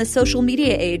image in the social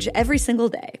media age every single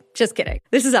day. Just kidding.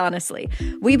 This is honestly.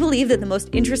 We believe that the most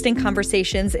interesting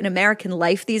conversations in American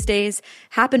life these days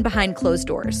happen behind closed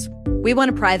doors. We want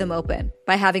to pry them open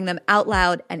by having them out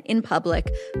loud and in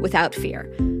public without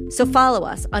fear. So follow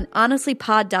us on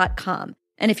honestlypod.com.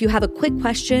 And if you have a quick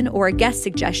question or a guest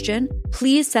suggestion,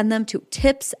 please send them to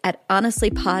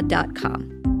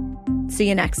tips@honestlypod.com. See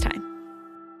you next time.